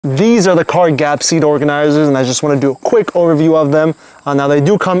These are the car gap seat organizers, and I just want to do a quick overview of them. Now they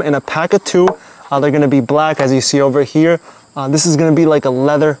do come in a pack of 2. They're going to be black, as you see over here. This is going to be like a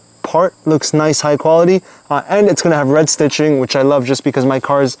leather part. Looks nice, high quality, and it's going to have red stitching, which I love just because my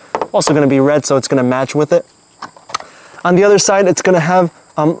car is also going to be red, so it's going to match with it. On the other side, it's going to have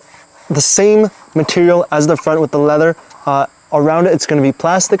the same material as the front with the leather. Around it, it's going to be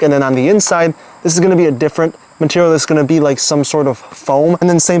plastic, and then on the inside, this is going to be a different material. That's going to be like some sort of foam. And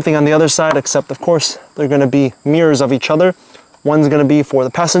then same thing on the other side, except of course they're going to be mirrors of each other. One's going to be for the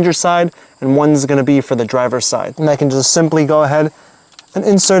passenger side and one's going to be for the driver's side. And I can just simply go ahead and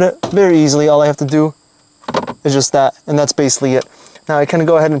insert it very easily. All I have to do is just that, and that's basically it. Now I can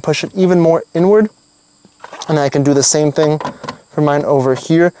go ahead and push it even more inward, and I can do the same thing for mine over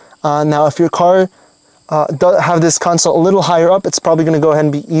here. Now if your car does have this console a little higher up, it's probably going to go ahead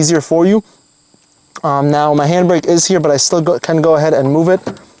and be easier for you. Now my handbrake is here, but I still can go ahead and move it.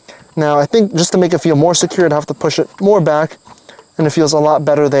 Now I think just to make it feel more secure, I'd have to push it more back, and it feels a lot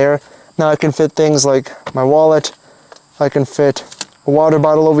better there. Now I can fit things like my wallet, I can fit a water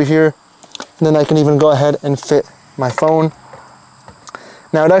bottle over here, and then I can even go ahead and fit my phone.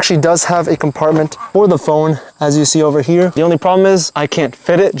 Now it actually does have a compartment for the phone, as you see over here. The only problem is I can't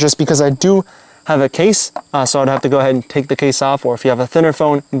fit it just because I do have a case, so I'd have to go ahead and take the case off, or if you have a thinner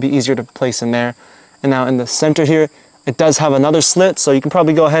phone, it'd be easier to place in there. And now in the center here, it does have another slit, so you can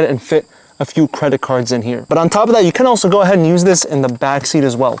probably go ahead and fit a few credit cards in here. But on top of that, you can also go ahead and use this in the back seat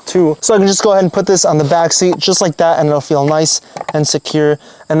as well too. So I can just go ahead and put this on the back seat just like that, and it'll feel nice and secure.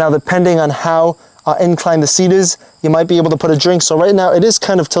 And now depending on how inclined the seat is, you might be able to put a drink. So right now it is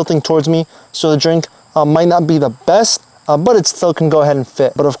kind of tilting towards me, so the drink might not be the best, but it still can go ahead and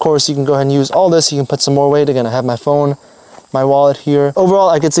fit. But of course you can go ahead and use all this. You can put some more weight. Again, I have my phone, my wallet here. Overall,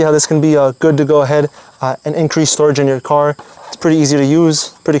 I could see how this can be good to go ahead and increase storage in your car. It's pretty easy to use,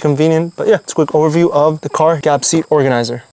 pretty convenient. But yeah, it's a quick overview of the car gap seat organizer.